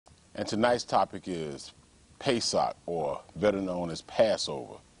And tonight's topic is Pesach, or better known as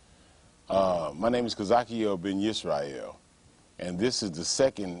Passover. My name is Kazakiel ben Yisrael, and this is the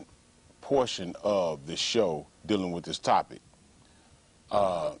second portion of the show dealing with this topic.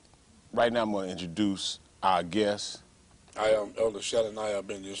 Right now I'm going to introduce our guest. I am Elder Shadaniah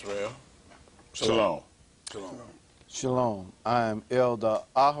ben Israel. Shalom. Shalom. Shalom. I am Elder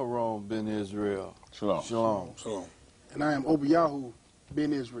Aharon ben Israel. Shalom. Shalom. Shalom. And I am Obiyahu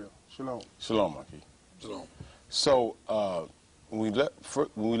ben Israel. Shalom. Shalom, Maki. Shalom. So when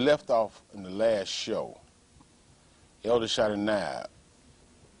we left off in the last show, Elder Shadaniah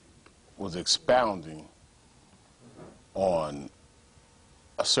was expounding on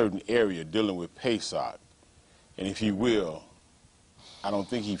a certain area dealing with Pesach. And if he will, I don't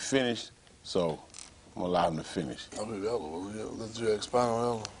think he finished, so I'm going to allow him to finish. I believe Elder. Let you expound on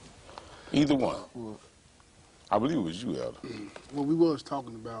Elder. Either one. I believe it was you, Elder. Well, we was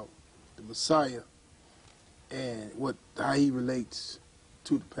talking about the Messiah and how he relates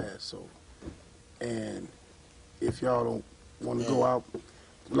to the Passover. And if y'all don't want to go out,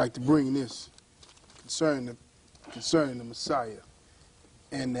 I'd like to bring this concerning the Messiah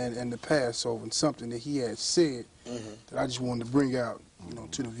and the Passover, and something that he had said that I just wanted to bring out,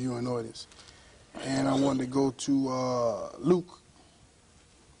 to the viewing audience. And I wanted to go to Luke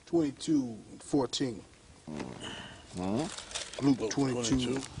 22:14. Luke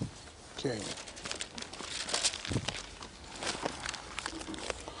 22. Okay.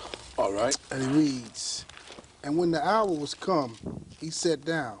 All right. And it reads, "And when the hour was come, he sat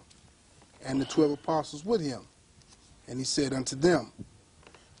down, and the 12 apostles with him. And he said unto them,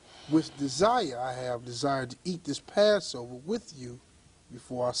 With desire I have desired to eat this Passover with you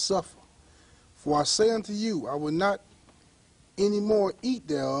before I suffer. For I say unto you, I will not any more eat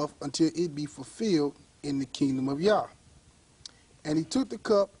thereof until it be fulfilled in the kingdom of Yah. And he took the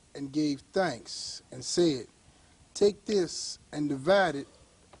cup and gave thanks, and said, Take this and divide it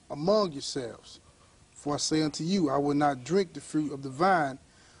among yourselves. For I say unto you, I will not drink the fruit of the vine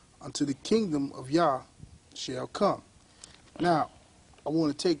until the kingdom of Yah shall come." Now, I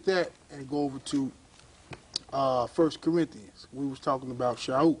want to take that and go over to 1 Corinthians. We was talking about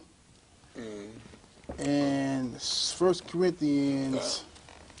Shaul. And 1 Corinthians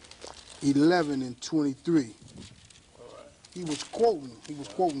 11:23. He was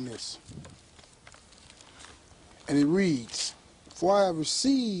quoting this. And it reads, "For I have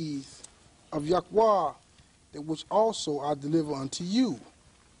received of Yahweh that which also I deliver unto you,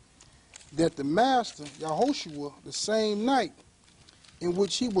 that the Master, Yahushua, the same night in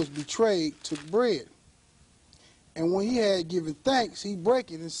which he was betrayed, took bread. And when he had given thanks, he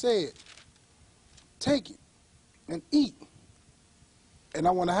brake it and said, Take it and eat." And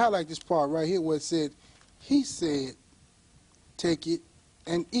I want to highlight this part right here where it said, he said, "Take it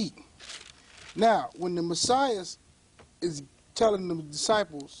and eat." Now, when the Messiah is telling the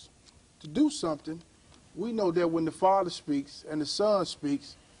disciples to do something, we know that when the Father speaks and the Son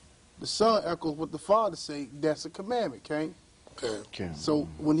speaks, the Son echoes what the Father say. That's a commandment, okay? Okay. So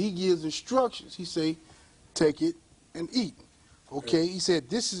when he gives instructions, he say, "Take it and eat." Okay? He said,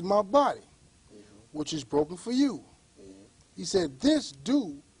 "This is my body, which is broken for you." He said, "This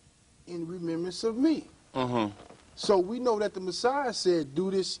do in remembrance of me." So we know that the Messiah said, "Do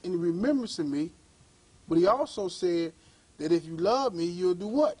this in remembrance of me." But he also said that if you love me, you'll do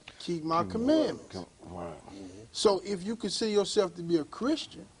what? Keep my commandments. So if you consider yourself to be a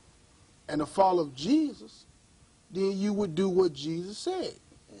Christian and a follower of Jesus, then you would do what Jesus said.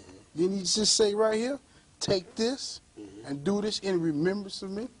 Then he just say right here, "Take this and do this in remembrance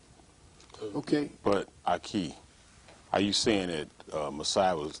of me." Okay? But, Aki, are you saying that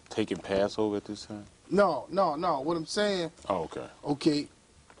Messiah was taking Passover at this time? No. What I'm saying, Oh, okay. okay,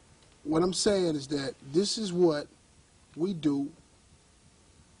 what I'm saying is that this is what we do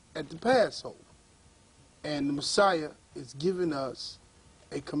at the Passover. And the Messiah is giving us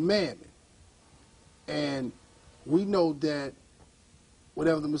a commandment. And we know that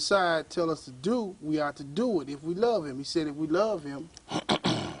whatever the Messiah tells us to do, we are to do it if we love him. He said if we love him,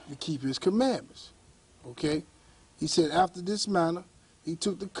 we keep his commandments. Okay? He said after this manner, he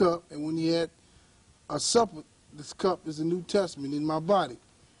took the cup, and when he had a supper, this cup is the New Testament in my body.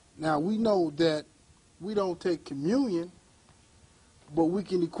 Now, we know that we don't take communion, but we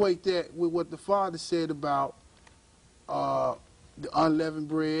can equate that with what the Father said about the unleavened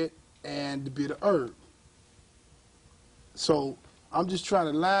bread and the bitter herb. So I'm just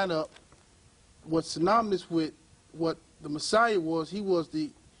trying to line up what's synonymous with what the Messiah was. He was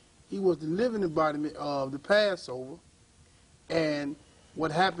the living embodiment of the Passover, and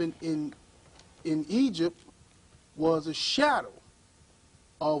what happened in Egypt was a shadow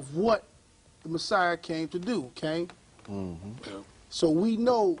of what the Messiah came to do, okay? Mm-hmm. Yeah. So we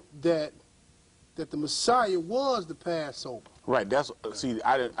know that the Messiah was the Passover. Right. That's see.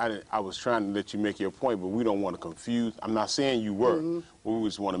 I was trying to let you make your point, but we don't want to confuse. I'm not saying you were, but we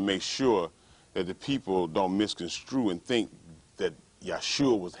just want to make sure that the people don't misconstrue and think that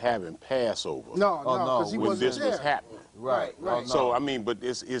Yeshua was having Passover No, Oh, no, because he when wasn't this there. was happening. Right. Right. Oh, no. So I mean, but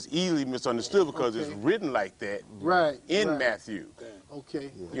it's easily misunderstood because it's Okay. written like that Right. in right. Matthew.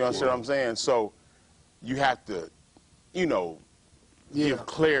 Okay. You understand what I'm saying? So you have to, Yeah. give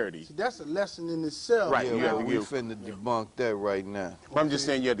clarity. See, that's a lesson in itself. Right, Yeah, you have well, to we give- finna debunk that right now. I'm just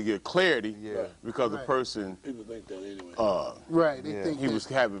saying you have to give clarity Yeah. because the Right. person People think that anyway. Right. They Yeah. think he that was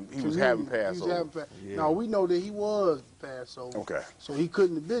having communion- Passover. Yeah. No, we know that he was the Passover. Okay. So he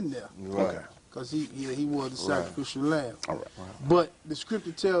couldn't have been there Right. Okay. because he was the Right. sacrificial lamb. All right. But the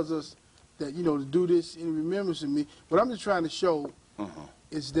scripture tells us that, to do this in remembrance of me. What I'm just trying to show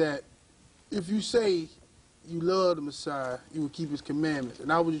is that if you say you love the Messiah, you will keep his commandments.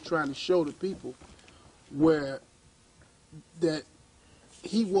 And I was just trying to show the people where that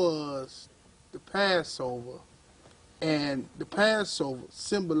he was the Passover, and the Passover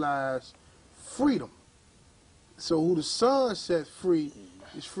symbolized freedom. So who the Son set free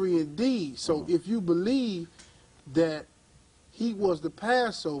is free indeed. So if you believe that he was the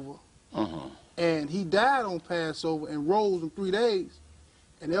Passover, and he died on Passover and rose in 3 days,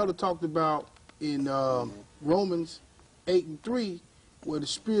 and the elder talked about in Romans 8:3, where the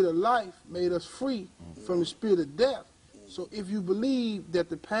spirit of life made us free from the spirit of death. So if you believe that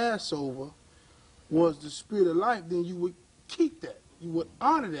the Passover was the spirit of life, then you would keep that. You would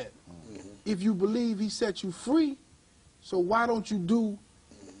honor that. If you believe he set you free, so why don't you do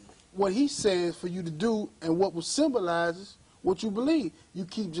what he says for you to do, and what symbolizes what you believe? You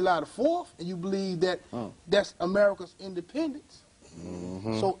keep July the 4th, and you believe that that's America's independence.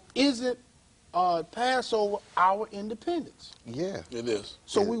 So isn't Passover our independence? Yeah. It is.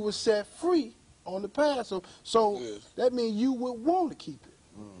 So we were set free on the Passover. So It is. that means you would want to keep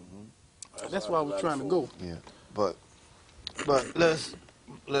it. That's why I was trying to go. Yeah. But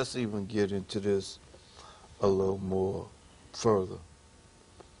let's even get into this a little more further.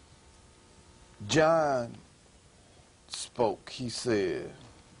 John spoke. He said,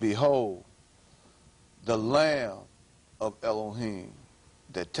 "Behold, the Lamb of Elohim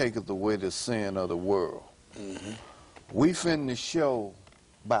that taketh away the sin of the world." We finna show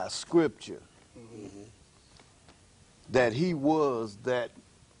by scripture that he was that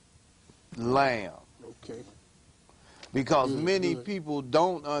lamb, Okay. because Good, many good. people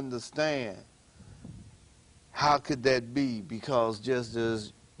don't understand how could that be, because just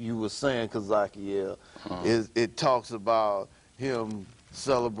as you were saying, Kazakiel, it talks about him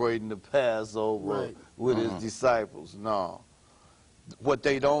celebrating the Passover Right. with his disciples. No. What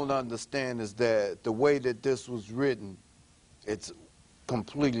they don't understand is that the way that this was written, it's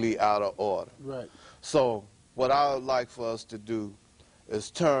completely out of order. Right. So what I would like for us to do is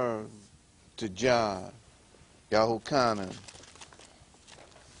turn to John, Yahuchanan,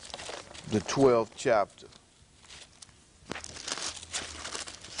 the 12th chapter.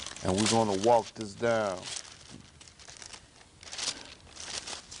 And we're going to walk this down.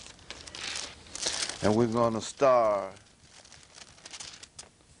 And we're going to start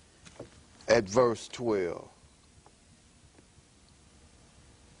at verse 12.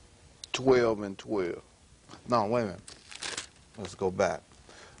 12 and 12. No, wait a minute. Let's go back.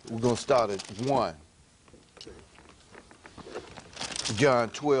 We're going to start at 1. John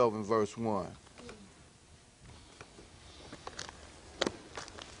 12 and verse 1.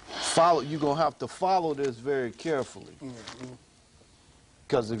 You're going to have to follow this very carefully.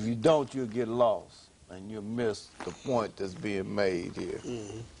 Because if you don't, you'll get lost and you'll miss the point that's being made here.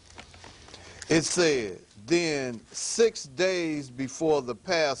 It said, then 6 days before the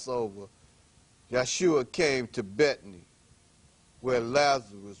Passover, Yeshua came to Bethany, where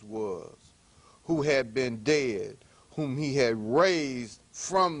Lazarus was, who had been dead, whom he had raised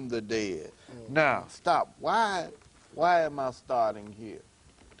from the dead. Now, stop. Why am I starting here?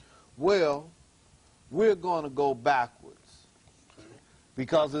 Well, we're going to go backwards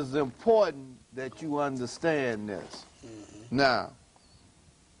because it's important that you understand this. Now,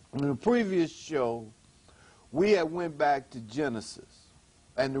 in the previous show, we had went back to Genesis.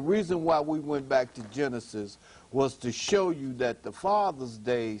 And the reason why we went back to Genesis was to show you that the Father's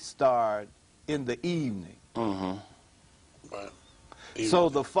Day started in the evening. Right. So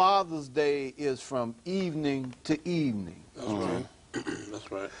the Father's Day is from evening to evening. That's right.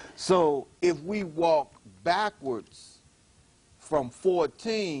 That's right. So if we walk backwards from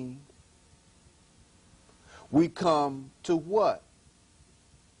 14, we come to what?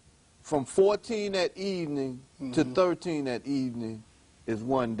 from 14 at evening to 13 at evening is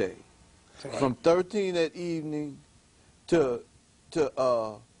 1 day. Right. From 13 at evening to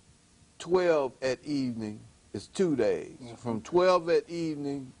 12 at evening is 2 days. From 12 at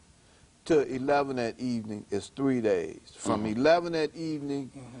evening to 11 at evening is 3 days. From 11 at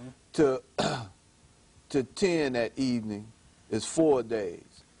evening to 10 at evening is 4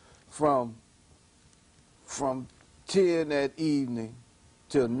 days. From 10 at evening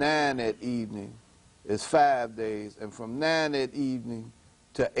till 9 at evening is 5 days, and from 9 at evening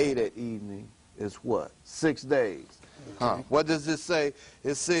to 8 at evening is what? 6 days. What does it say?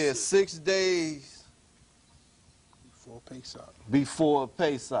 It says 6 days Before Pesach. before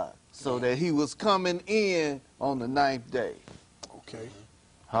Pesach, so that he was coming in on the 9th day. Okay.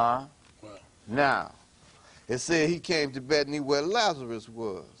 Huh? Right. Now, it said he came to Bethany where Lazarus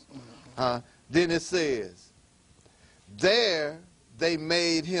was. Then it says, there they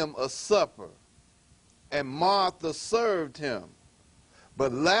made him a supper, and Martha served him.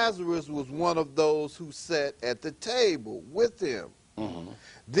 But Lazarus was one of those who sat at the table with him.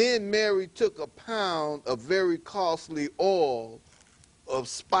 Then Mary took a pound of very costly oil of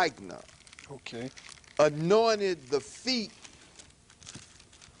spikenard, Okay. anointed the feet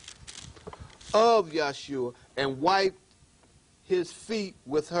of Yeshua, and wiped his feet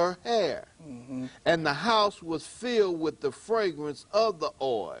with her hair. And the house was filled with the fragrance of the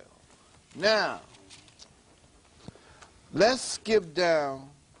oil. Now, let's skip down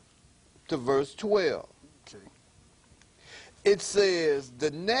to verse 12. Okay. It says,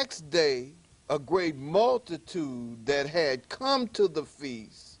 the next day, a great multitude that had come to the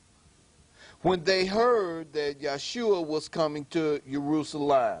feast, when they heard that Yeshua was coming to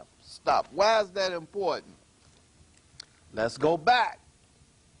Jerusalem. Stop. Why is that important? Let's go back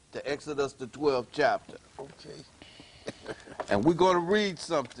to Exodus, the 12th chapter. Okay. And we're going to read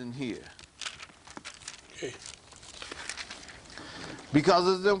something here. Okay.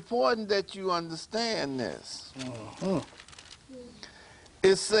 Because it's important that you understand this.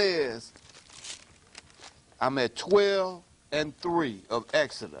 It says, I'm at 12 and 3 of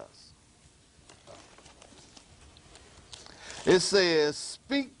Exodus. It says,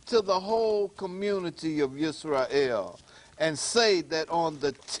 speak to the whole community of Israel and say that on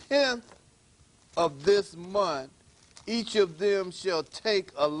the 10th of this month, each of them shall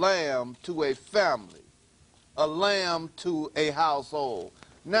take a lamb to a family, a lamb to a household.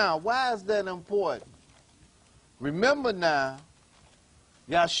 Now, why is that important? Remember now,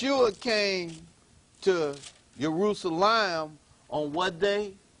 Yeshua came to Jerusalem on what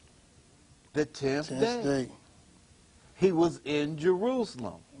day? The 10th day. He was in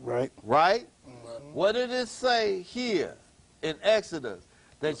Jerusalem, Right. right? What did it say here in Exodus?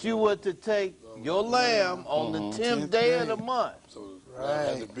 That you were to take your lamb on the 10th day of the month. So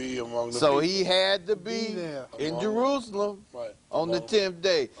that had to be among the So people. he had to be Be there. in Jerusalem Right. on the Among- 10th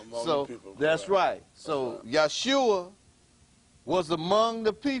day. among So the people. that's right. So Yeshua was among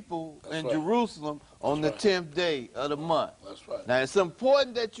the people That's in right. Jerusalem on That's the right. 10th day of the month. That's right. Now it's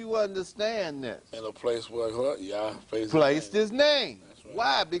important that you understand this. In a place where what? Yah Placed his name. That's right.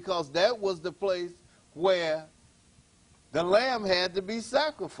 Why? Because that was the place where the lamb had to be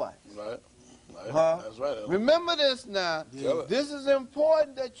sacrificed. Right. Right. Huh? That's right. Remember this now. Tell it. This is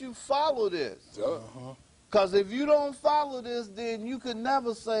important that you follow this. Tell it. Because if you don't follow this, then you can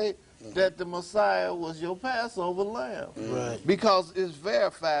never say that the Messiah was your Passover lamb. Right. Because it's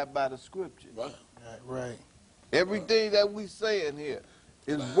verified by the scripture. Right. Right. Everything that we say in here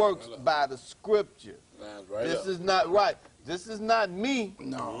is worked by the scripture. Lines right This up. is not right. This is not me.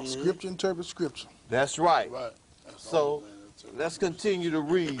 No. Scripture interprets scripture. That's right. Right. That's So all, man. That's it. let's continue to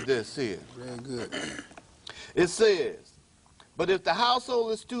read this here. Very good. It says, but if the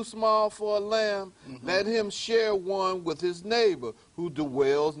household is too small for a lamb, let him share one with his neighbor who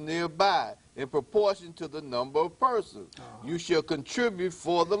dwells nearby in proportion to the number of persons. You shall contribute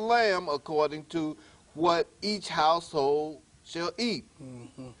for the lamb according to what each household shall eat.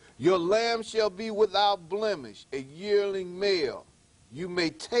 Your lamb shall be without blemish, a yearling male. You may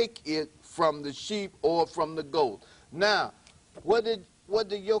take it from the sheep or from the goat. Now, what did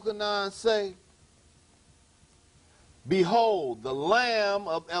Yochanan say? Behold, the Lamb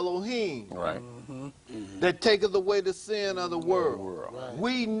of Elohim, Right. that taketh away the sin of the world. Right.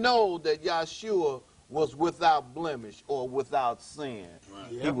 We know that Yeshua was without blemish or without sin.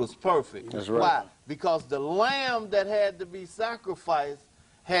 Right. He was perfect. That's right. Why? Because the lamb that had to be sacrificed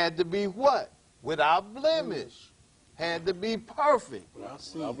had to be what? Without blemish. Had to be perfect.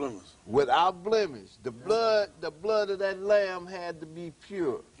 Without blemish. Without blemish. The blood of that lamb had to be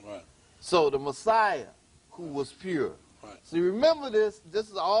pure. Right. So the Messiah, who was pure, Right. See, remember this. This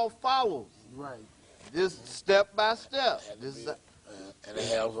is all follows. Right. This step by step. This is And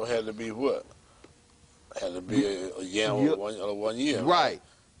it also had to be what? Had to be a year or 1 year. right.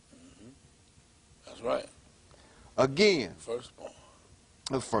 That's right. Again, Firstborn.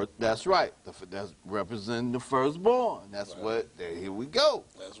 the first. That's right. That's representing the firstborn. That's Right. what. Here we go.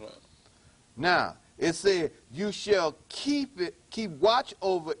 That's right. Now it said, "You shall keep watch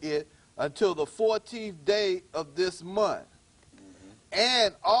over it until the 14th day of this month,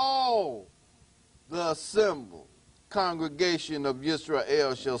 and all the assembled congregation of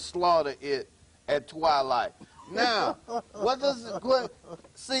Israel shall slaughter it at twilight." Now,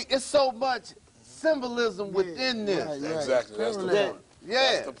 see, it's so much symbolism within this. Right, right. Exactly. That's the Parallel. point. Yeah,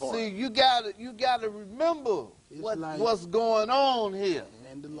 That's the point. see, you gotta remember It's what's going on here.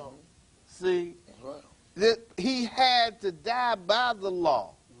 And the law. See, That's right. that he had to die by the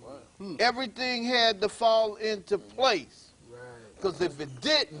law. Right. Everything had to fall into place. Right. Because if it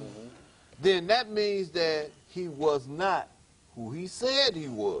didn't, then that means that he was not who he said he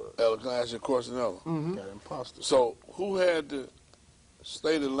was. Elder, can I ask you a question, Elder? Got imposters. So, who had to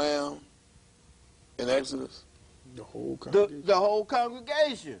slay the lamb in Exodus? The whole congregation. The whole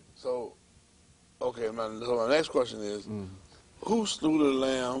congregation. So, okay, so my next question is, who slew the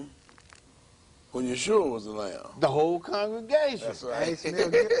lamb when Yeshua was the lamb? The whole congregation. That's right. Ask Mel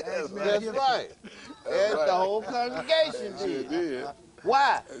Gibson. Ask Mel That's Gibson. right. That's right. The whole congregation Sure did. did.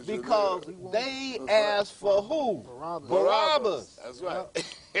 Why? Sure Because did. they That's asked for who? Barabbas. That's right.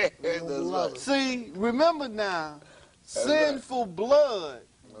 That's right. See, remember now, sinful blood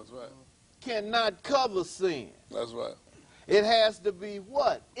That's right. cannot cover sin. That's right. It has to be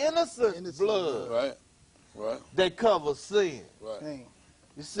what? Innocent Innocent blood Right. Right. that covers sin. Right. Dang.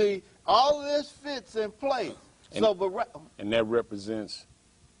 You see, all of this fits in place. And- So, And that represents,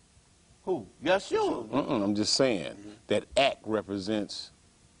 who? Yeshua. I'm just saying, that act represents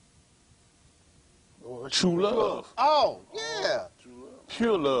true love, Oh, yeah.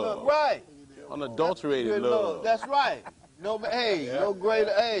 pure love, Right. unadulterated Good love. That's right. No, hey, no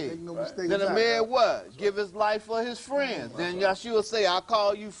greater, hey. Make no mistake Then a about man it. what? Give his life for his friends. Then Yeshua say, I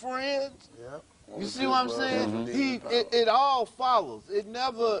call you friends. Yep. You see what I'm saying? It all follows. It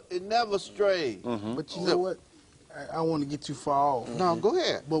never strays. But you know what? I don't want to get too far off. No, go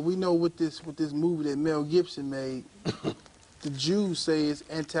ahead. But we know with this movie that Mel Gibson made, the Jews say it's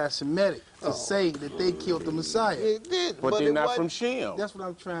anti-Semitic to say that they killed the Messiah. It did, But they're it not wasn't- from Shem. That's what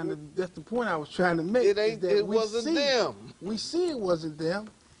I'm trying to. That's the point I was trying to make. It is ain't. that It we wasn't see, them. We see it wasn't them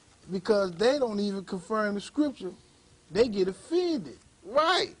because they don't even confirm the scripture. They get offended,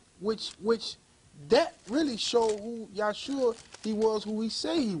 Right. which that really showed who Yahshua he was, who he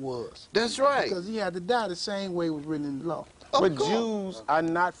say he was, That's right. because he had to die the same way it was written in the law. Of But course. Jews are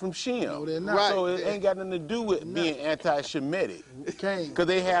not from Shem. No, they're not. Right. So it ain't got nothing to do with being anti-Shemitic, Cain, because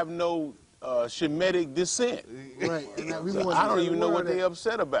they have no Shemitic descent. right? And we So want I don't to even know what they they're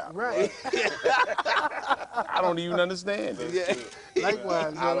upset about. Right. I don't even understand it. Yeah.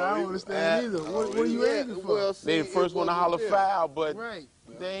 Likewise, brother, I don't understand either. What are you Yeah, angry for? well, see, They it first want to wasn't holler them. foul, but Right.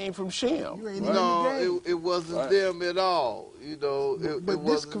 they ain't from Shem. You ain't even in the No, game. it wasn't Right. them at all. You know, But it this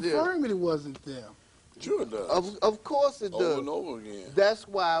wasn't them. confirmed it wasn't them. Sure it does. Of course it Over does. and over again. That's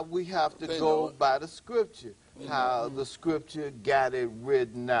why we have to They know go it. by the scripture, how the scripture got it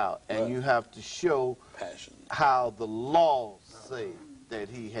written out, and Right. you have to show Passion. how the laws say that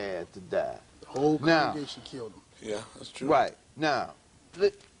he had to die. The whole Now- congregation killed him. Yeah, that's true. Right now,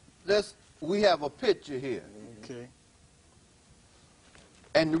 we have a picture here, Okay.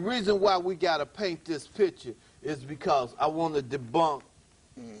 and the reason why we got to paint this picture is because I want to debunk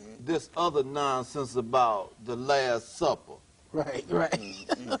this other nonsense about the Last Supper. Right, right.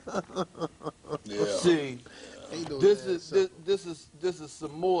 Yeah. See, Ain't no this Last is Supper. this is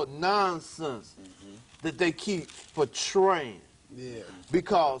some more nonsense that they keep portraying. Yeah.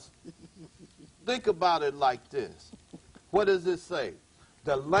 Because think about it like this. What does it say?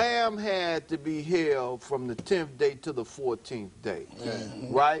 The lamb had to be held from the 10th day to the 14th day.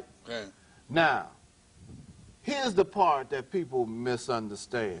 Right? Okay. Now, here's the part that people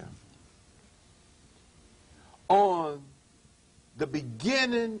misunderstand. On the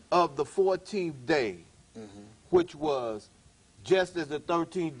beginning of the 14th day, which was just as the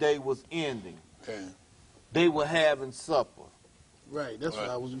 13th day was ending, Okay. they were having supper. Right. That's what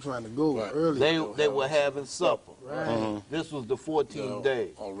Right. I was trying to go Right. earlier. They were having supper. Right. This was the 14th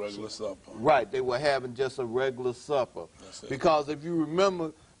day. On regular supper. Right, they were having just a regular supper. That's it. Because if you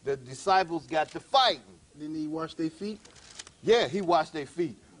remember, the disciples got to fighting. Didn't he wash their feet? Yeah, he washed their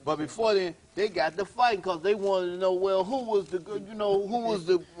feet. But before then, They got to fighting because they wanted to know, well, who was the good, you know, who was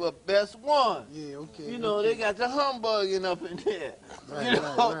the best one. Yeah, okay. You know, they got the humbugging up in there. Right, you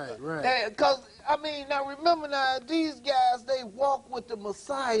know? right. Because, I mean, now remember now, these guys, they walk with the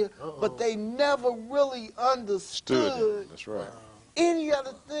Messiah, but they never really understood That's right. any of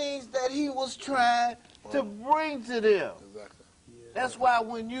the things that he was trying to bring to them. Exactly. That's why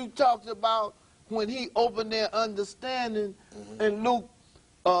when you talked about when he opened their understanding in Luke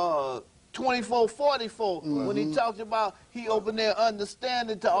 24:44, when he talked about he opened their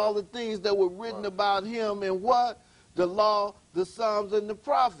understanding to all the things that were written about him and what? The law, the Psalms, and the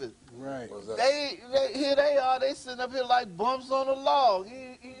prophets. Right. Here they are, they sitting up here like bumps on a log.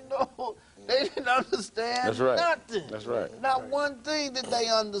 You know, they didn't understand nothing. That's right. Not one thing did they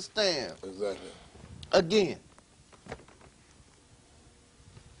understand. Exactly. Again,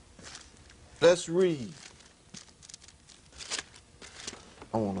 let's read.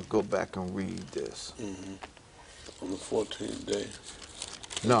 I want to go back and read this. On the 14th day.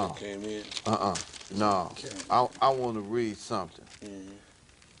 No. Came in. No. I want to read something.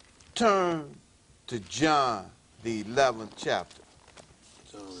 Turn to John, the 11th chapter.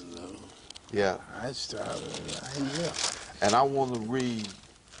 John 11. Yeah. I started. Yeah. And I want to read,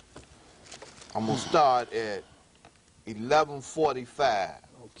 I'm going to start at 11:45.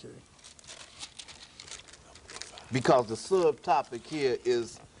 Okay. Because the subtopic here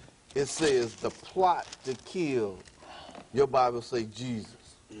is, it says the plot to kill. Your Bible say Jesus.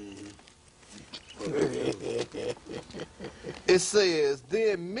 It says,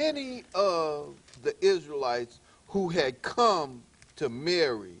 then many of the Israelites who had come to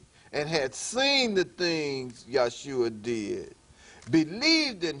Mary and had seen the things Yeshua did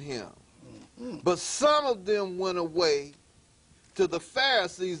believed in him. But some of them went away to the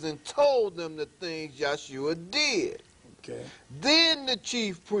Pharisees and told them the things Yeshua did. Okay. Then the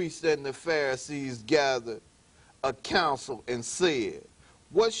chief priests and the Pharisees gathered a council and said,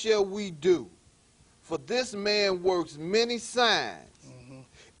 what shall we do? For this man works many signs.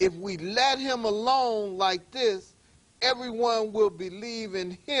 If we let him alone like this, everyone will believe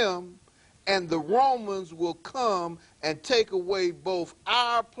in him, and the Romans will come and take away both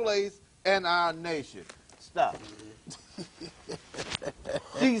our place and our nation. Stop.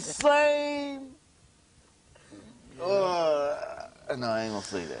 These same, no, I ain't gonna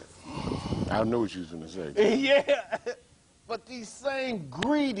say that. I know what you was gonna say. Yeah, but these same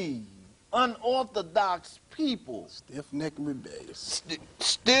greedy, unorthodox people, Stiff-necked and rebellious.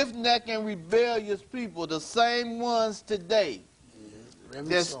 stiff-necked and rebellious people, the same ones today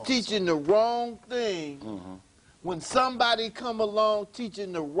that's teaching the wrong thing. When somebody come along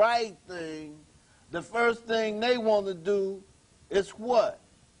teaching the right thing, the first thing they want to do is what?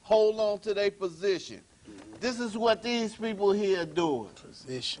 Hold on to their position. This is what these people here are doing.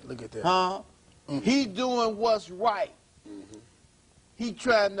 Position. Look at that. Huh? He doing what's right. He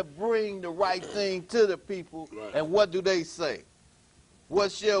trying to bring the right thing to the people. And what do they say?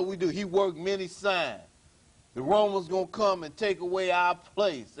 What shall we do? He worked many signs. The Romans going to come and take away our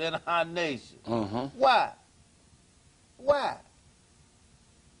place and our nation. Why? Why?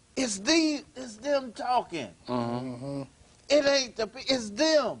 It's them talking. It ain't it's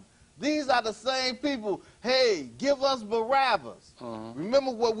them. These are the same people. Hey, give us Barabbas.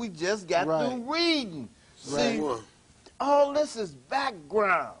 Remember what we just got through reading. See, all this is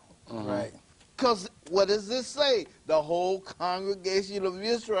background. Right. Because what does this say? The whole congregation of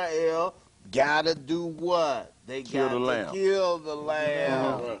Israel got to do what? They got to kill the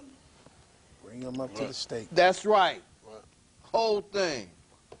lamb. Bring them up to the stake. That's right. Whole thing.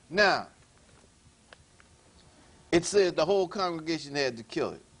 Now, it said the whole congregation had to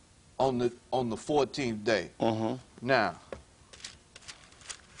kill it on the 14th day. Now,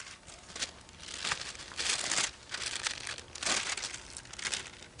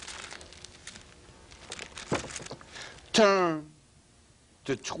 turn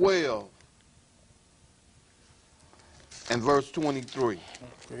to 12 and verse 23.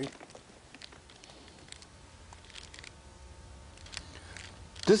 Okay.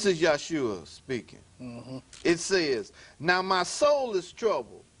 This is Yeshua speaking. It says, now my soul is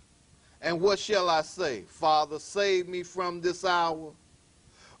troubled, and what shall I say? Father, save me from this hour.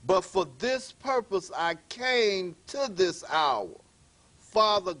 But for this purpose I came to this hour.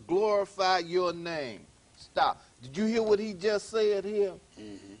 Father, glorify your name. Stop. Did you hear what he just said here?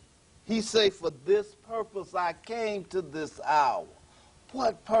 He say, for this purpose I came to this hour.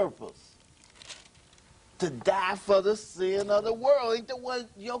 What purpose? To die for the sin of the world. Ain't that what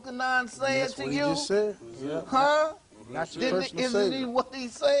Yochanan said That's to what you? he just said. Yeah. Huh? Not your personal Isn't he savior. what he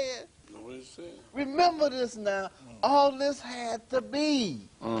said? What he said? Remember this now. All this had to be.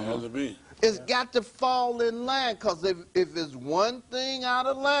 It has to be. It's got to fall in line, because if it's one thing out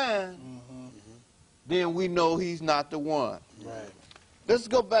of line, then we know he's not the one. Right. Let's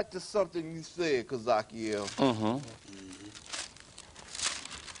go back to something you said, Kazakiel.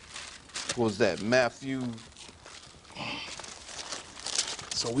 What was that, Matthew?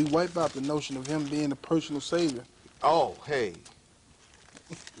 So we wipe out the notion of him being a personal savior. Oh, hey.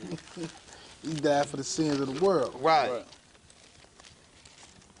 He died for the sins of the world. Right.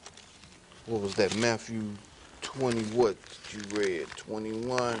 What was that, Matthew 20, what you read?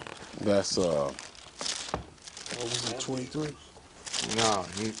 21? That's What was it, 23? No,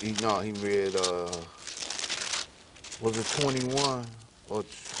 he read, was it 21? Or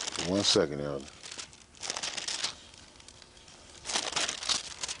 1 second, Elder.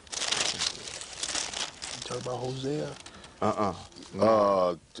 You talk about Hosea?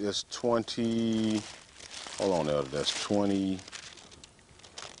 It's 20. Hold on, Elder. That's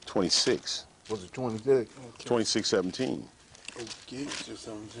 26. was it 26? 26:17. Okay. Just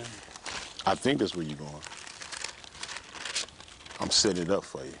something. I think that's where you're going. I'm setting it up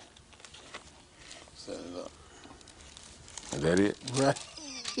for you. Set it up. Is that it? Right.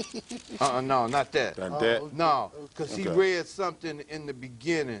 No, not that. That, Oh, that? okay. No, because he Okay. read something in the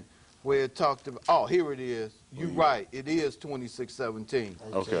beginning where it talked about, oh, here it is. You're right, it is 26:17.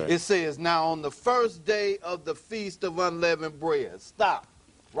 Okay. It says, now on the first day of the Feast of Unleavened Bread. Stop,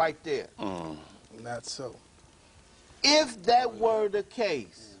 right there. Not so. If that were the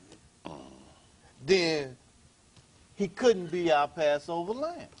case, then he couldn't be our Passover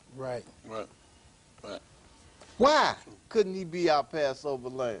lamb. Right. Right. Why couldn't he be our Passover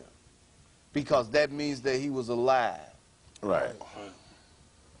lamb? Because that means that he was alive. Right.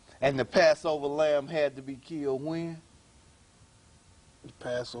 And the Passover lamb had to be killed when? The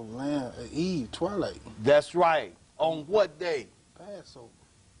Passover lamb at Eve, twilight. That's right. On what day? Passover.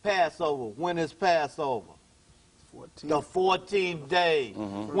 Passover. When is Passover? 14. The 14th day.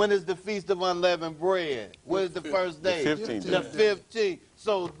 When is the Feast of Unleavened Bread? When is the first day? The 15th The day. 15th.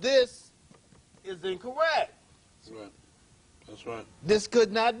 So this is incorrect. That's right. That's right. This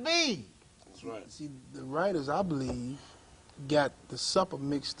could not be. That's right. See, the writers, I believe, got the supper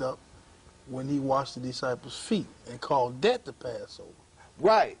mixed up when he washed the disciples' feet and called that the Passover.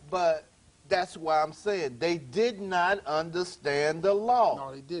 Right, but that's why I'm saying they did not understand the law.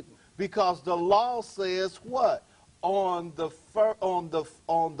 No, they didn't. Because the law says what? On the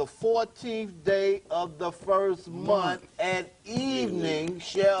 14th day of the first month at evening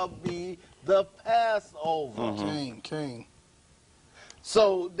shall be the Passover. Cain.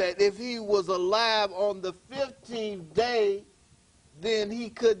 So that if he was alive on the 15th day, then he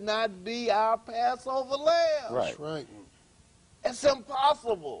could not be our Passover lamb. Right. That's right. It's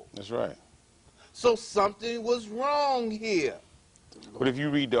impossible. That's right. So something was wrong here. But if you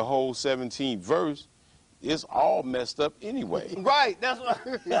read the whole 17th verse, it's all messed up anyway. Right, that's what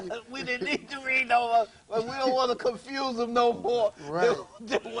we didn't need to read no more, but we don't want to confuse them no more Right.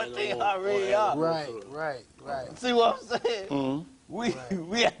 than what they already are. Right. See what I'm saying? We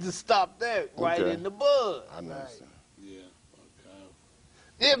had to stop that right Okay. in the bud. I understand. Yeah. Okay.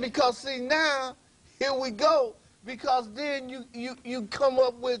 Yeah, because see now, here we go. Because then you come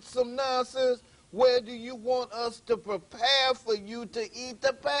up with some nonsense. Where do you want us to prepare for you to eat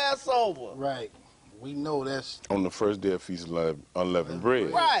the Passover? Right. We know that's On the first day of Feast of Unleavened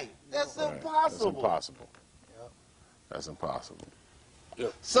Bread. Right, that's Right. impossible. That's impossible. Yep. That's impossible.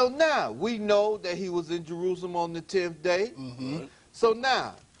 So now we know that he was in Jerusalem on the 10th day. So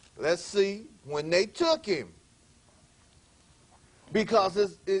now let's see when they took him,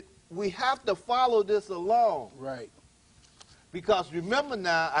 because we have to follow this along. right. Because remember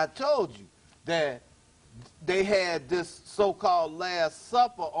now, I told you that they had this so-called Last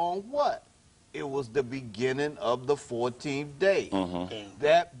Supper on what? It was the beginning of the 14th day.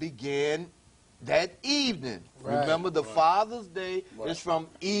 That began that evening. Right. Remember, the Father's Day is from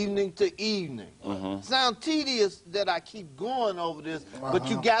evening to evening. Sound tedious that I keep going over this, but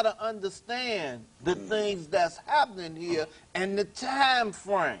you got to understand the things that's happening here and the time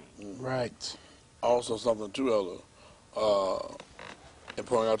frame. Right. Also, something too, Elder, and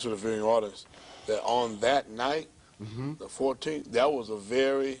pointing out to the viewing audience that on that night, the 14th, that was a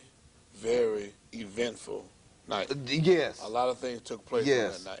very, very eventful night. Yes. A lot of things took place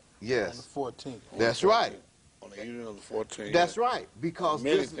Yes. on that night. On Yes. the 14th. That's right. On the evening of the 14th. That's right. Because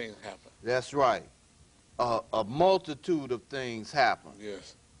Many this, things happened. that's right. A multitude of things happen.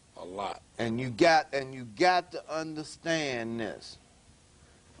 Yes. A lot. And you got to understand this.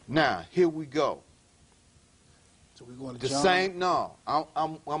 Now, here we go. So we're going to The John. same, no.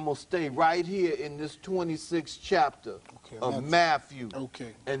 I'm going to stay right here in this 26th chapter of Matthew.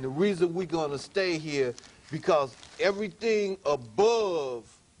 Okay. And the reason we're going to stay here, because everything above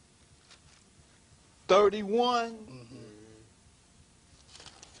 31,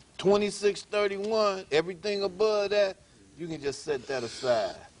 26:31, everything above that, you can just set that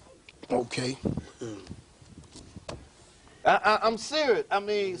aside. Okay. I'm serious. I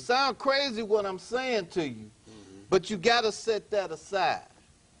mean, sound crazy what I'm saying to you, but you got to set that aside.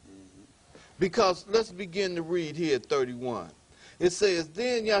 Because let's begin to read here at 31. It says,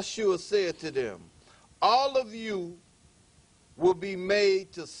 then Yeshua said to them, all of you will be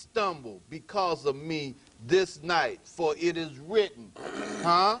made to stumble because of me this night, for it is written,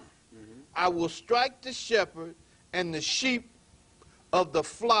 I will strike the shepherd, and the sheep of the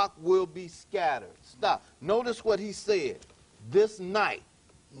flock will be scattered. Stop. Notice what he said. This night.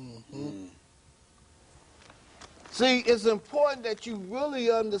 See, it's important that you really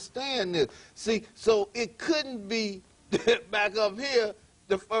understand this. See, so it couldn't be back up here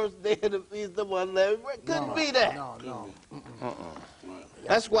the first day of the Feast of Unleavened Bread. Couldn't be that. No.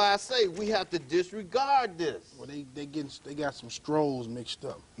 That's why I say we have to disregard this. Well, they got some scrolls mixed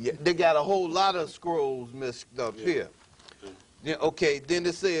up. Yeah, they got a whole lot of scrolls mixed up here. Yeah, okay, then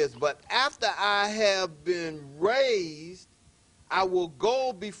it says, but after I have been raised, I will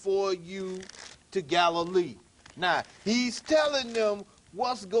go before you to Galilee. Now, he's telling them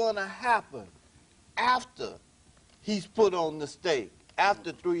what's going to happen after he's put on the stake,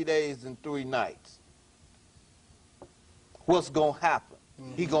 after 3 days and 3 nights. What's going to happen?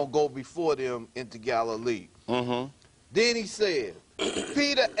 He's going to go before them into Galilee. Then he said,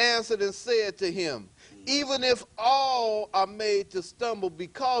 Peter answered and said to him, even if all are made to stumble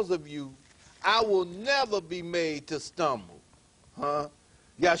because of you, I will never be made to stumble.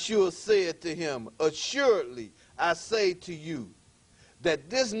 Yeshua said to him, assuredly, I say to you, that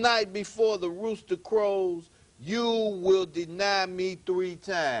this night before the rooster crows, you will deny me 3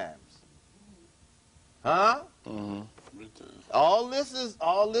 times. All this is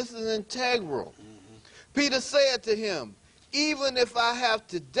integral. Peter said to him, even if I have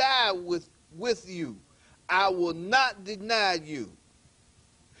to die with you, I will not deny you.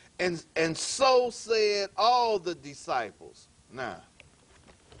 And so said all the disciples. Now,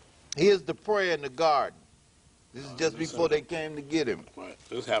 here's the prayer in the garden. This is just before they came to get him. Right.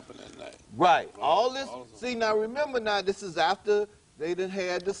 This happened that night. Right. All this. See, now remember now, this is after they done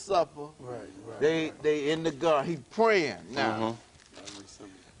had the supper. Right. They in the garden. He's praying now.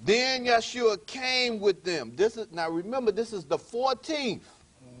 Then Yeshua came with them. Now remember, this is the 14th.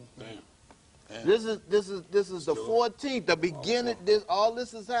 This is the 14th. The beginning. All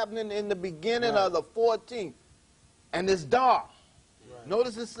this is happening in the beginning of the 14th, and it's dark.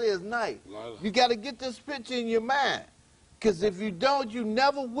 Notice it says night. You got to get this picture in your mind, because if you don't, you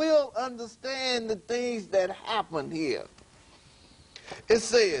never will understand the things that happen here. It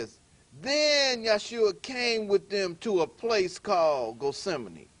says, then Yeshua came with them to a place called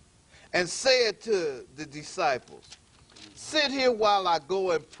Gethsemane, and said to the disciples, sit here while I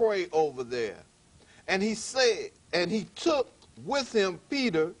go and pray over there. And he said, and he took with him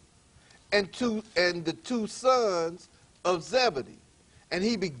Peter and the 2 sons of Zebedee. And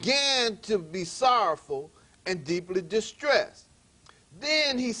he began to be sorrowful and deeply distressed.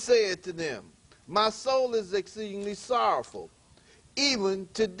 Then he said to them, my soul is exceedingly sorrowful, even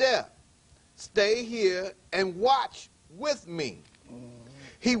to death. Stay here and watch with me.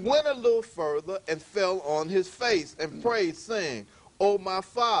 He went a little further and fell on his face and prayed, saying, O my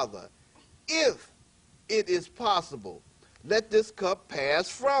Father, if it is possible, let this cup pass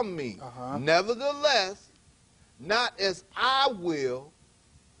from me. Nevertheless, not as I will,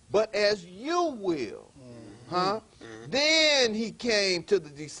 but as you will. Then he came to the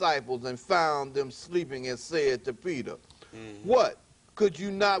disciples and found them sleeping and said to Peter, what, could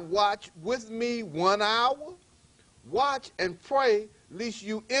you not watch with me 1 hour? Watch and pray, lest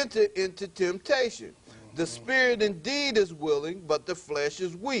you enter into temptation. The spirit indeed is willing, but the flesh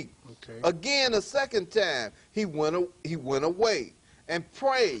is weak. Again, a second time, he went away and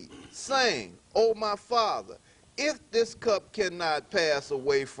prayed, saying, O my Father, if this cup cannot pass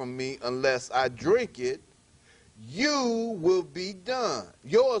away from me unless I drink it, you will be done.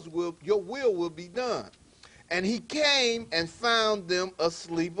 Your will will be done. And he came and found them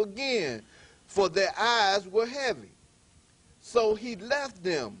asleep again, for their eyes were heavy. So he left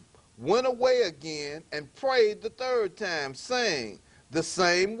them, went away again, and prayed the 3rd time, saying the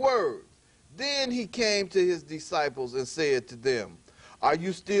same words. Then he came to his disciples and said to them, are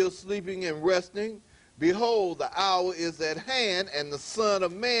you still sleeping and resting? behold, the hour is at hand, and the Son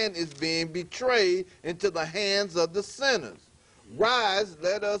of Man is being betrayed into the hands of the sinners. Rise,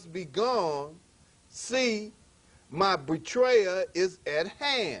 let us be gone. See, my betrayer is at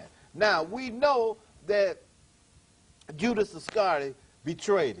hand. Now, we know that Judas Iscariot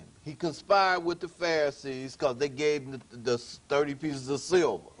betrayed him. He conspired with the Pharisees because they gave him the 30 pieces of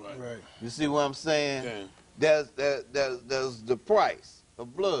silver. Right. You see what I'm saying? Yeah. There's the price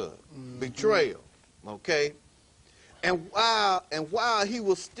of blood, betrayal, okay? And while he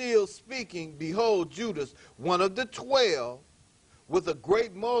was still speaking, behold, Judas, one of the 12, with a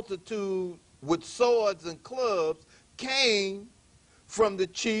great multitude with swords and clubs, came from the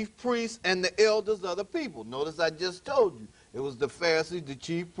chief priests and the elders of the people. Notice I just told you. It was the Pharisees, the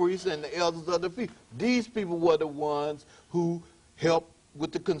chief priests, and the elders of the people. These people were the ones who helped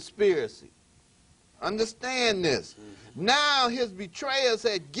with the conspiracy. Understand this. Now his betrayers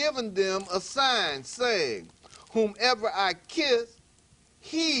had given them a sign, saying, whomever I kiss,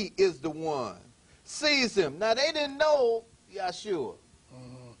 he is the one. Seize him. Now they didn't know Yeshua.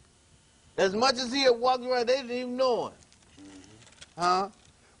 As much as he had walked around, they didn't even know him. Huh?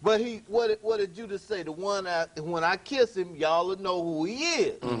 But what did Judas say? The one when I kiss him, y'all will know who he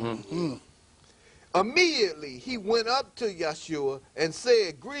is. Immediately he went up to Yeshua and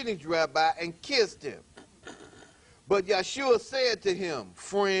said, greetings, Rabbi, and kissed him. But Yeshua said to him,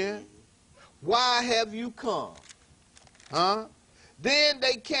 friend, why have you come? Huh? Then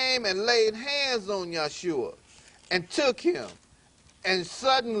they came and laid hands on Yeshua and took him. And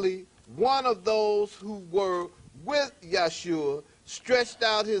suddenly one of those who were with Yeshua stretched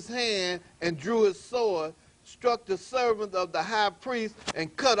out his hand and drew his sword, struck the servant of the high priest,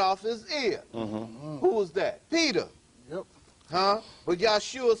 and cut off his ear. Who was that? Peter. Yep. Huh? But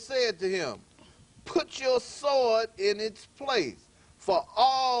Yeshua said to him, put your sword in its place, for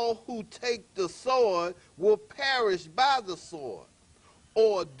all who take the sword will perish by the sword.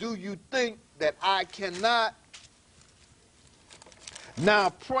 Or do you think that I cannot now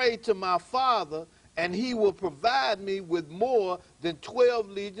pray to my Father, and he will provide me with more than 12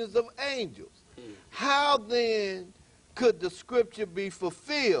 legions of angels? How then could the scripture be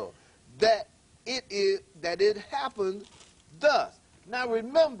fulfilled that it happened thus? Now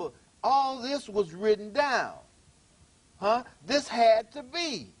remember, all this was written down. Huh? This had to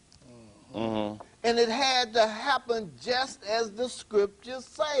be. And it had to happen just as the scriptures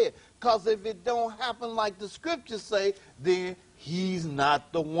say. Because if it don't happen like the scriptures say, then he's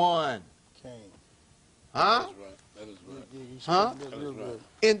not the one. Cain. Huh? That is right. Huh? That is right.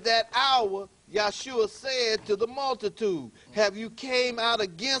 In that hour, Yeshua said to the multitude, have you came out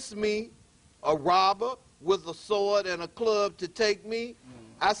against me, a robber, with a sword and a club to take me?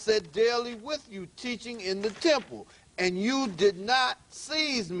 I sat daily with you, teaching in the temple, and you did not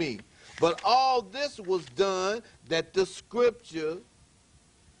seize me. But all this was done that the scripture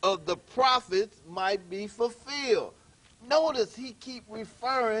of the prophets might be fulfilled. Notice he keep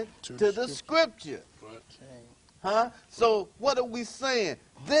referring to the scripture. Right. Huh? So what are we saying?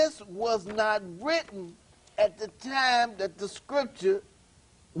 This was not written at the time that the scripture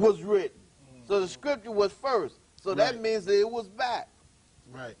was written. So the scripture was first. So that means that it was back.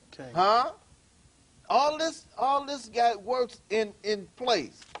 Right. Cain. Huh? All this works in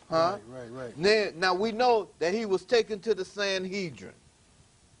place. Huh? Right. Now we know that he was taken to the Sanhedrin.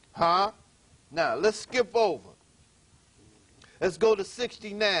 Huh? Now let's skip over. Let's go to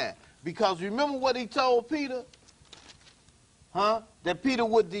 69. Because remember what he told Peter? Huh? That Peter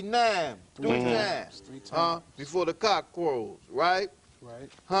would deny him 3 times. 3 times. Huh? Before the cock crows, right? Right.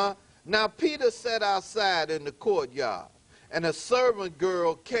 Huh? Now Peter sat outside in the courtyard, and a servant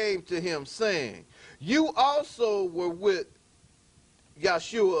girl came to him saying, you also were with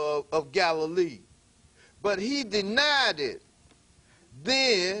Yeshua of Galilee. But he denied it.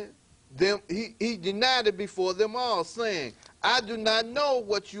 Then he denied it before them all, saying, I do not know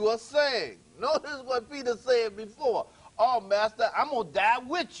what you are saying. Notice what Peter said before. Oh, Master, I'm going to die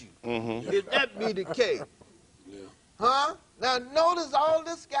with you. If that be the case. Yeah. Huh? Now notice all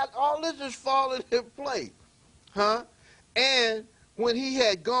this is falling in place. Huh? And when he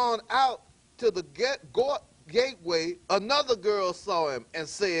had gone out to the gateway, another girl saw him and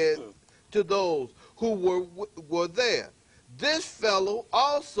said to those who were there, this fellow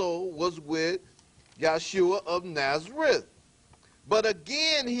also was with Yeshua of Nazareth. But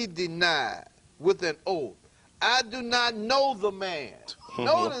again he denied with an oath, I do not know the man.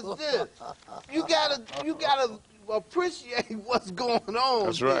 Notice this. You gotta appreciate what's going on.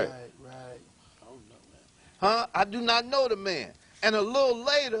 That's right. Right. Huh? I do not know the man. And a little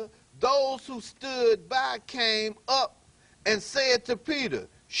later, those who stood by came up and said to Peter,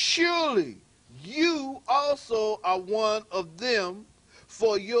 surely you also are one of them,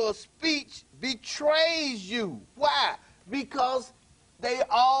 for your speech betrays you. Why? Because they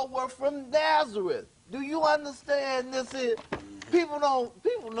all were from Nazareth. Do you understand this here? People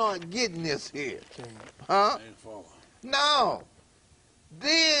not getting this here. Huh? No.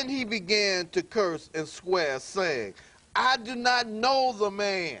 Then he began to curse and swear, saying, I do not know the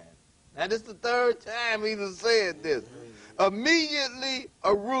man. Now this is the third time he done said this. Immediately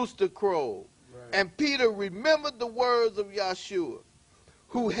a rooster crowed, and Peter remembered the words of Yeshua,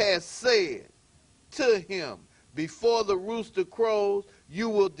 who had said to him, before the rooster crows, you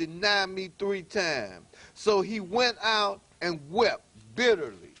will deny me 3 times. So he went out and wept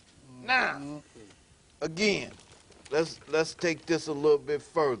bitterly. Now, again, let's take this a little bit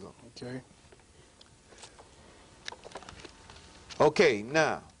further. Okay. Okay,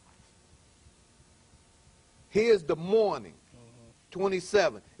 now, here's the morning,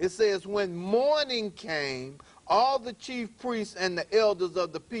 27. It says, when morning came, all the chief priests and the elders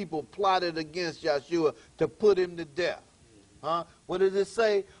of the people plotted against Yeshua to put him to death. Huh? What does it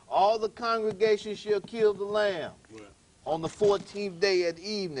say? All the congregation shall kill the lamb on the 14th day at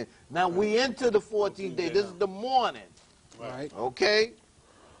evening. Now we enter the 14th day. This is the morning. Right. Okay?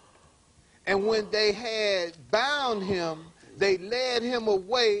 And when they had bound him, they led him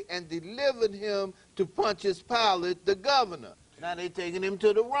away and delivered him to Pontius Pilate, the governor. Now they taking him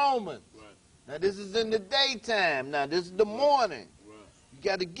to the Romans. Now this is in the daytime. Now this is the morning. You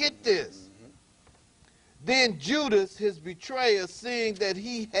got to get this. Then Judas, his betrayer, seeing that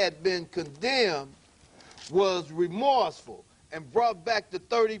he had been condemned, was remorseful and brought back the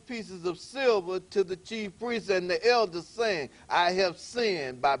 30 pieces of silver to the chief priests and the elders, saying, I have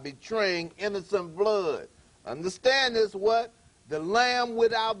sinned by betraying innocent blood. Understand this, what? The lamb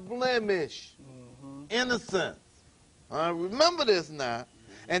without blemish. Innocence. Remember this now.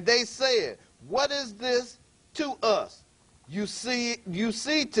 And they said, what is this to us? You see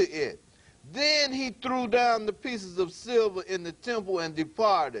to it. Then he threw down the pieces of silver in the temple and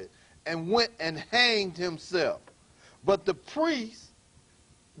departed, and went and hanged himself. But the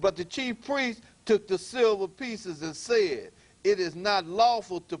chief priest took the silver pieces and said, it is not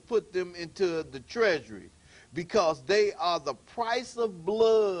lawful to put them into the treasury, because they are the price of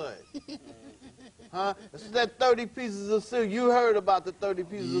blood. Huh? This is that 30 pieces of silver. You heard about the 30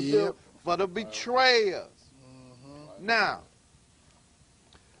 pieces of silver for the betrayers. Now,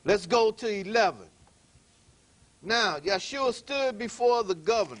 let's go to 11. Now, Yeshua stood before the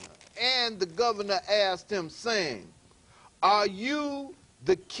governor, and the governor asked him, saying, are you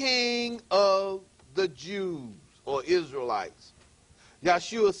the king of the Jews, or Israelites?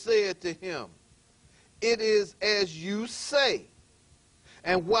 Yeshua said to him, it is as you say.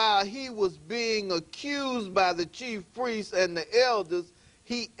 And while he was being accused by the chief priests and the elders,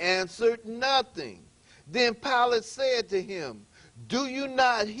 he answered nothing. Then Pilate said to him, do you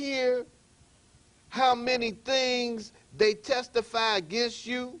not hear how many things they testify against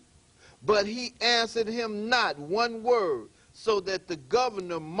you? But he answered him not one word, so that the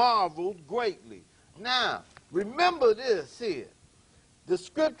governor marveled greatly. Now, remember this here. The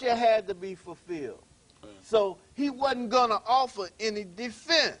scripture had to be fulfilled. So he wasn't going to offer any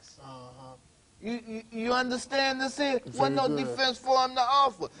defense. You understand this here? Wasn't no defense for him to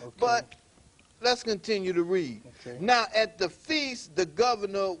offer. But let's continue to read. Now, at the feast, the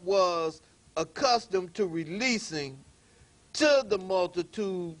governor was accustomed to releasing to the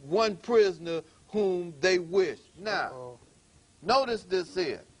multitude one prisoner whom they wished. Now, notice this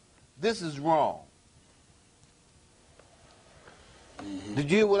here. This is wrong.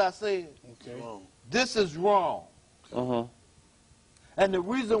 Did you hear what I said? This is wrong. And the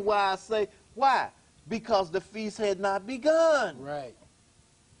reason why I say, why? Because the feast had not begun. Right.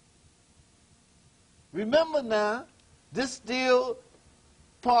 Remember now, this still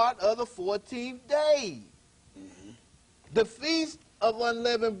part of the 14th day. The Feast of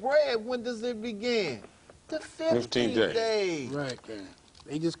Unleavened Bread, when does it begin? The 15th day. Right.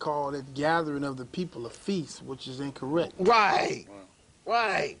 They just call it gathering of the people a feast, which is incorrect. Right.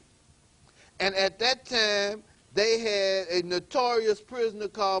 Right. And at that time, they had a notorious prisoner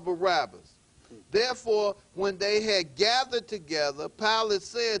called Barabbas. Therefore, when they had gathered together, Pilate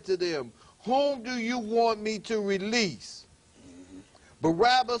said to them, whom do you want me to release?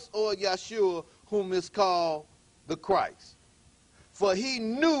 Barabbas or Yeshua, whom is called the Christ? For he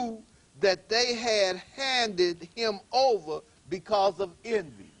knew that they had handed him over because of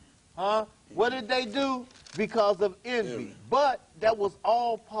envy. Huh? What did they do? Because of envy. But that was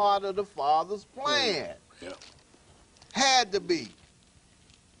all part of the Father's plan. Had to be.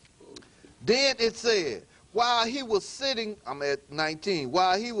 Then it said, while he was sitting, I'm at 19,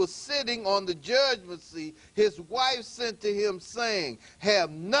 while he was sitting on the judgment seat, his wife sent to him, saying,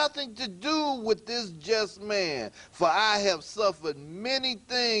 have nothing to do with this just man, for I have suffered many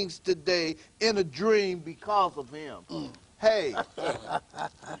things today in a dream because of him. Hey,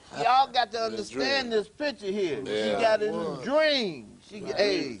 y'all got to understand this picture here. Yeah. She got it in a dream.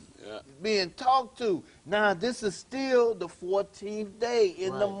 Being talked to. Now, this is still the 14th day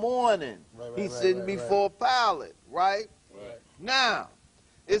in the morning. He's sitting before Pilate, right? Now,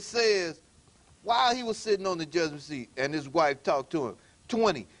 it says, while he was sitting on the judgment seat and his wife talked to him,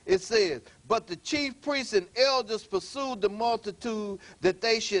 20, it says, but the chief priests and elders pursued the multitude that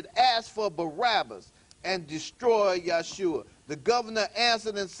they should ask for Barabbas and destroy Yeshua. The governor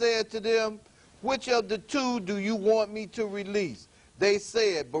answered and said to them, which of the two do you want me to release? They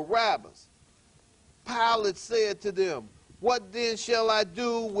said, Barabbas. Pilate said to them, what then shall I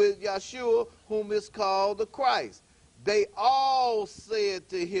do with Yeshua, whom is called the Christ? They all said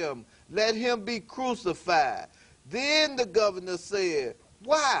to him, let him be crucified. Then the governor said,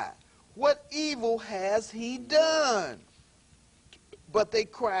 why? What evil has he done? But they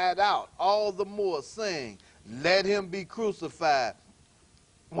cried out all the more, saying, let him be crucified.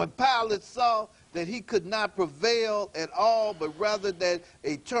 When Pilate saw that he could not prevail at all, but rather that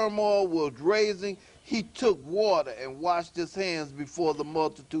a turmoil was raising, he took water and washed his hands before the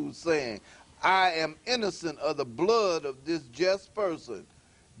multitude, saying, I am innocent of the blood of this just person.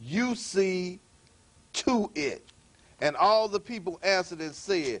 You see to it. And all the people answered and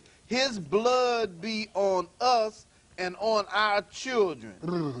said, his blood be on us and on our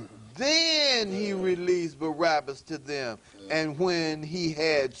children. Then he released Barabbas to them, and when he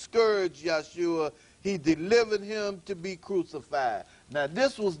had scourged Yeshua, he delivered him to be crucified. Now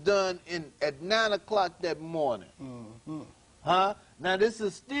this was done at 9 o'clock that morning. Huh? Now this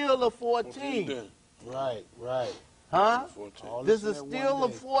is still a 14. Right. Huh? 14. This is still a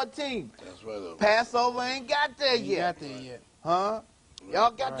 14. That's right. Passover ain't got there yet. Huh?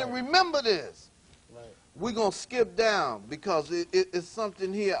 Y'all got to remember this. We're going to skip down because it's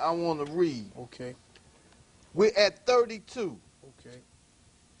something here I want to read. Okay. We're at 32. Okay.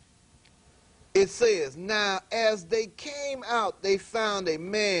 It says, now as they came out, they found a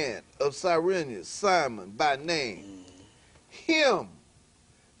man of Cyrene, Simon by name. Him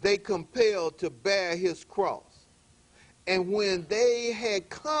they compelled to bear his cross. And when they had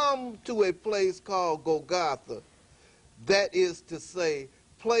come to a place called Golgotha, that is to say,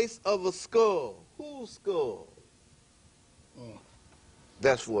 place of a skull. Whose skull?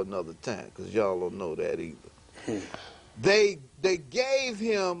 That's for another time, because y'all don't know that either. They gave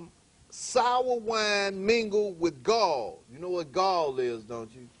him sour wine mingled with gall. You know what gall is, don't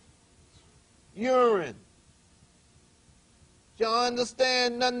you? Urine. Y'all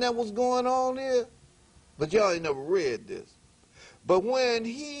understand nothing that was going on here? But y'all ain't never read this. But when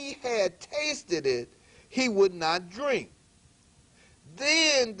he had tasted it, he would not drink.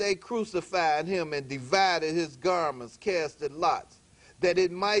 Then they crucified him and divided his garments, casted lots, that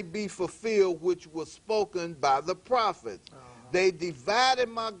it might be fulfilled which was spoken by the prophets. They divided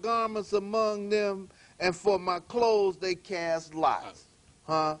my garments among them, and for my clothes they cast lots.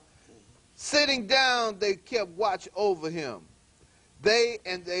 Sitting down, they kept watch over him. They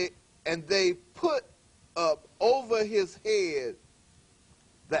put up over his head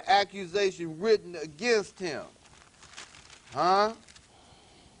the accusation written against him.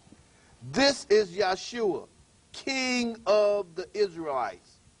 This is Yeshua, King of the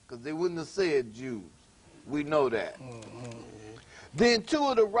Israelites, because they wouldn't have said Jews. We know that. Then two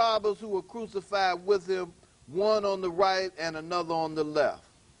of the robbers who were crucified with him, one on the right and another on the left.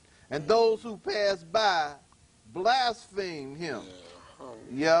 And those who passed by blasphemed him.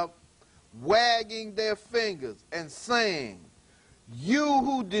 Wagging their fingers and saying, you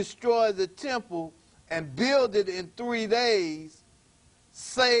who destroy the temple and build it in 3 days,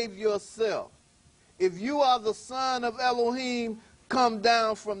 save yourself. If you are the son of Elohim, come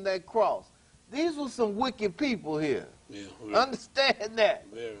down from that cross. These were some wicked people here. Understand that.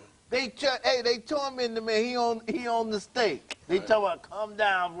 They tormented the man. He on the stake. They talk about come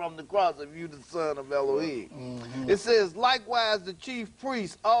down from the cross if you the son of Elohim. It says, likewise the chief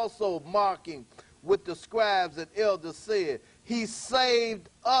priest also mocking with the scribes and elders said, he saved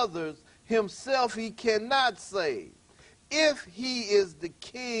others, himself he cannot save. If he is the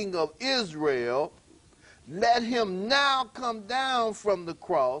king of Israel, let him now come down from the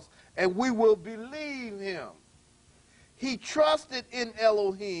cross, and we will believe him. He trusted in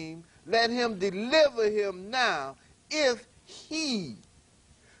Elohim, let him deliver him now, if he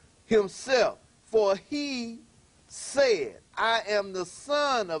himself, for he said, I am the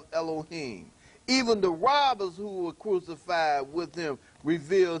son of Elohim. Even the robbers who were crucified with him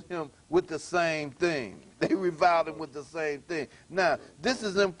reviled him with the same thing. They reviled him with the same thing. Now, this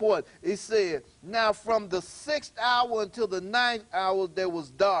is important. It said, now from the 6th hour until the 9th hour there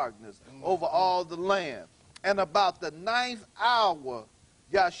was darkness over all the land. And about the 9th hour,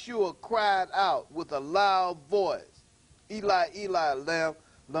 Yeshua cried out with a loud voice, Eli, Eli,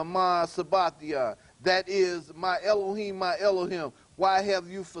 lama sabachthani. That is, my Elohim, why have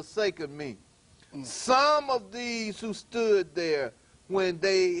you forsaken me? Some of these who stood there when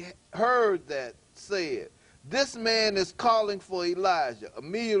they heard that said, this man is calling for Elijah.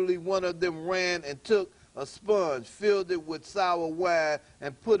 Immediately one of them ran and took a sponge, filled it with sour wine,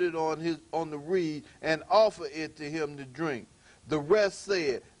 and put it on the reed and offered it to him to drink. The rest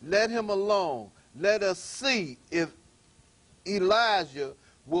said, let him alone. Let us see if Elijah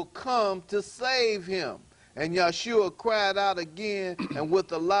will come to save him. And Yeshua cried out again and with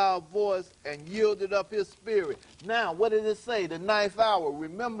a loud voice and yielded up his spirit. Now, what did it say? The 9th hour.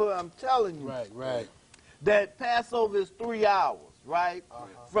 Remember, I'm telling you. Right. That Passover is 3 hours, right?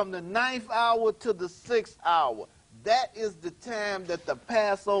 From the 9th hour to the 6th hour. That is the time that the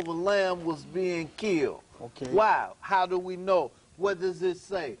Passover lamb was being killed. Okay. Why? How do we know? What does it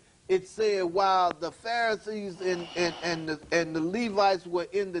say? It said while the Pharisees and the Levites were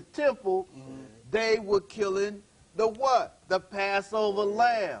in the temple, they were killing the what? The Passover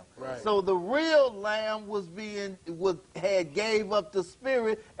lamb. Right. So the real lamb had gave up the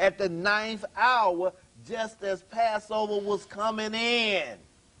spirit at the 9th hour, just as Passover was coming in.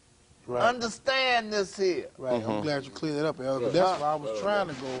 Right. Understand this here. Right. I'm glad you cleared that up, Elder. That's why I was trying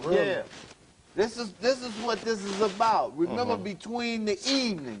to go earlier. Yeah. This is what this is about. Remember, between the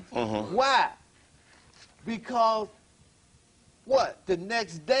evenings. Why? Because what? The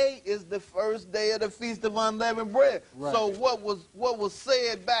next day is the first day of the Feast of Unleavened Bread. Right. So what was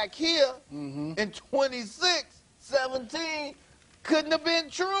said back here in 26:17 couldn't have been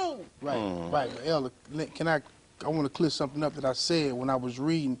true. Right. Right. Elder, I want to clear something up that I said when I was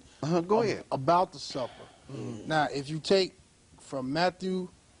reading Go ahead. about the supper. Now, if you take from Matthew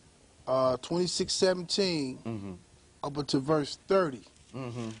 26:17 up until verse 30.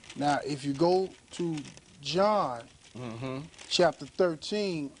 Now, if you go to John chapter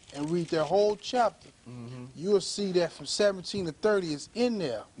 13 and read that whole chapter, you'll see that from 17 to 30 is in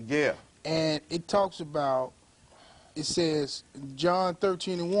there. Yeah. And it talks about, it says, John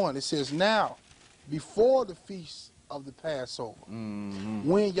 13:1, it says, now, before the feast of the Passover,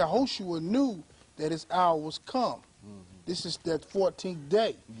 when Yahushua knew that his hour was come. This is that 14th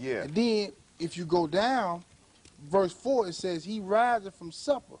day. Yeah. And then, if you go down, verse 4, it says, he riseth from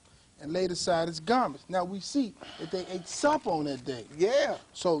supper and laid aside his garments. Now, we see that they ate supper on that day. Yeah.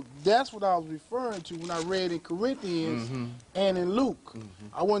 So, that's what I was referring to when I read in Corinthians and in Luke.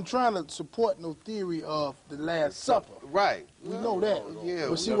 I wasn't trying to support no theory of the Last Supper. Right. We know that. Yeah,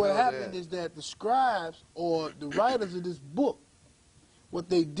 but we see, know what that. happened is that the scribes or the writers of this book, what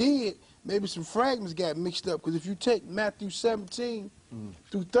they did, maybe some fragments got mixed up, because if you take Matthew 17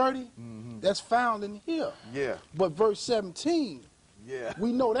 through 30, that's found in here. Yeah. But verse 17, Yeah.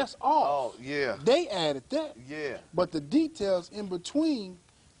 we know that's off. Oh, yeah. They added that. Yeah. But the details in between,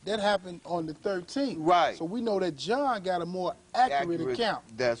 that happened on the 13th. Right. So we know that John got a more accurate account.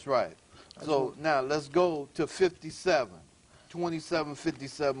 That's right. So now let's go to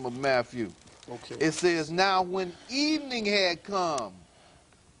 27:57 of Matthew. Okay. It says, now when evening had come,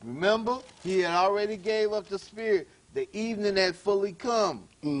 remember, he had already gave up the spirit. The evening had fully come.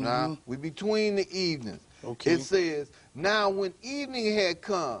 Now, we between the evenings. Okay. It says, now when evening had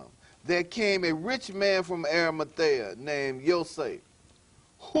come, there came a rich man from Arimathea named Yosef,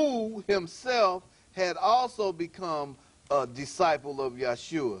 who himself had also become a disciple of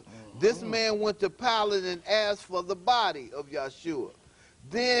Yeshua. This man went to Pilate and asked for the body of Yeshua.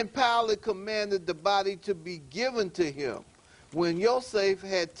 Then Pilate commanded the body to be given to him. When Yosef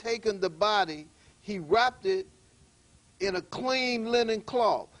had taken the body, he wrapped it in a clean linen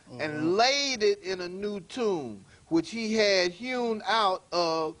cloth and laid it in a new tomb, which he had hewn out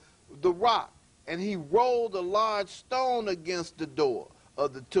of the rock. And he rolled a large stone against the door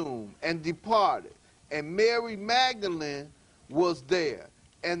of the tomb and departed. And Mary Magdalene was there,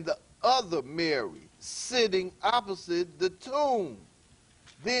 and the other Mary sitting opposite the tomb.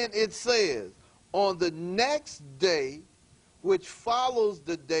 Then it says, on the next day, which follows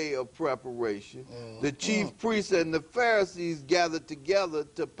the day of preparation, the chief priests and the Pharisees gathered together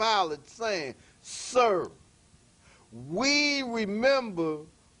to Pilate, saying, Sir, we remember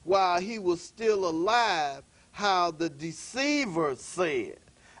while he was still alive how the deceiver said,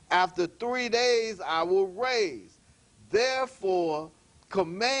 after 3 days I will raise. Therefore,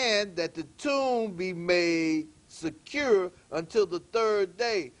 command that the tomb be made secure until the third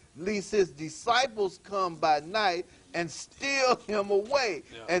day, lest his disciples come by night and steal him away,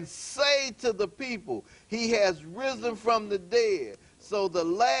 and say to the people, he has risen from the dead. So the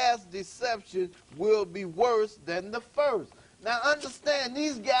last deception will be worse than the first. Now understand,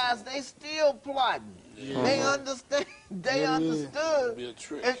 these guys, they still plotting. They understand. They understood. Be a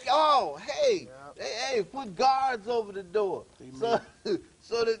trick. And, oh, hey, hey, put guards over the door, so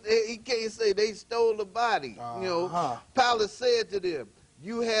that he can't say they stole the body. You know, Pilate said to them,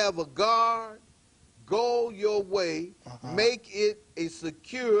 "You have a guard. Go your way. Make it as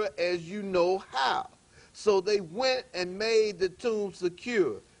secure as you know how." So they went and made the tomb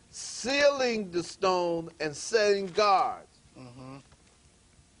secure, sealing the stone and setting guards.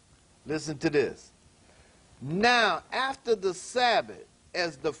 Listen to this. Now, after the Sabbath,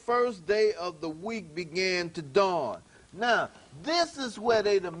 as the first day of the week began to dawn. Now, this is where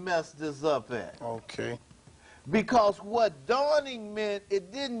they done messed this up at. Okay. Because what dawning meant,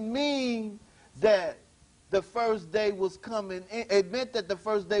 it didn't mean that the first day was coming in. It meant that the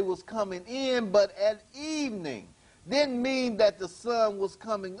first day was coming in, but at evening. Didn't mean that the sun was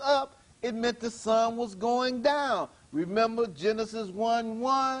coming up. It meant the sun was going down. Remember Genesis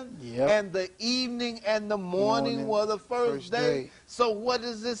 1:1? Yep. And the evening and the morning were the first day. So what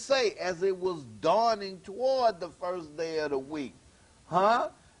does it say? As it was dawning toward the first day of the week.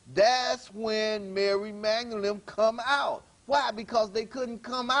 That's when Mary Magdalene come out. Why? Because they couldn't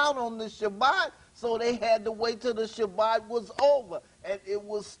come out on the Shabbat, so they had to wait till the Shabbat was over, and it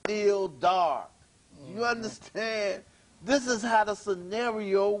was still dark. You understand? This is how the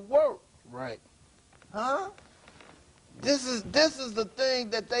scenario worked. Right. This is the thing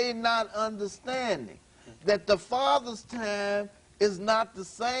that they not understanding. That the Father's time is not the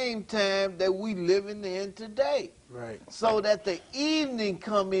same time that we living in today. Right. So that the evening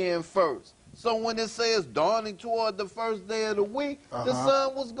come in first. So when it says dawning toward the first day of the week, the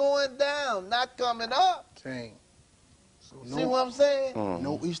sun was going down, not coming up. Dang. So See what I'm saying?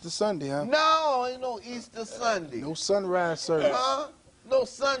 No Easter Sunday, huh? No, ain't no Easter Sunday. No sunrise service. No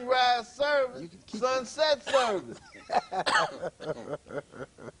sunrise service, sunset service.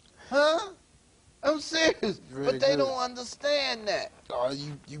 I'm serious. Very but they good. don't understand that. Oh,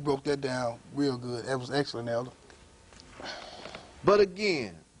 you broke that down real good. That was excellent, Elder. But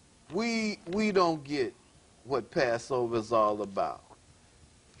again, we don't get what Passover is all about.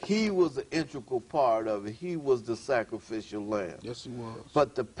 He was an integral part of it. He was the sacrificial lamb. Yes, he was.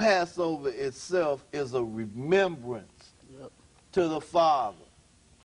 But the Passover itself is a remembrance to the Father.